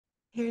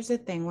Here's the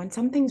thing, when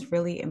something's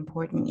really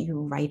important, you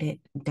write it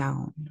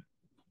down,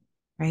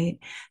 right?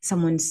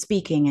 Someone's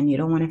speaking and you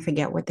don't want to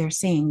forget what they're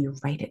saying, you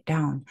write it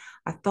down.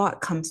 A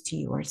thought comes to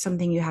you or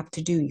something you have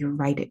to do, you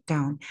write it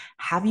down.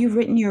 Have you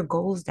written your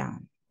goals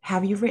down?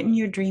 Have you written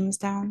your dreams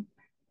down?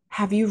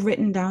 Have you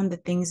written down the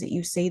things that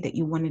you say that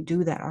you want to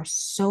do that are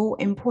so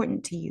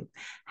important to you?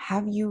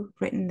 Have you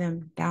written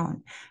them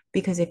down?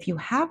 Because if you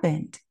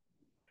haven't,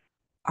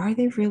 are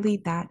they really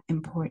that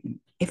important?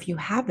 If you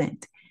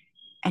haven't,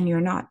 and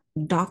you're not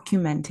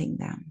documenting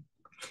them,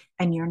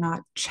 and you're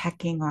not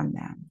checking on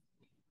them,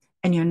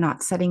 and you're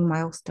not setting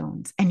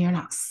milestones, and you're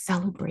not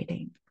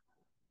celebrating,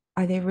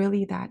 are they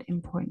really that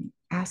important?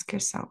 Ask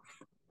yourself.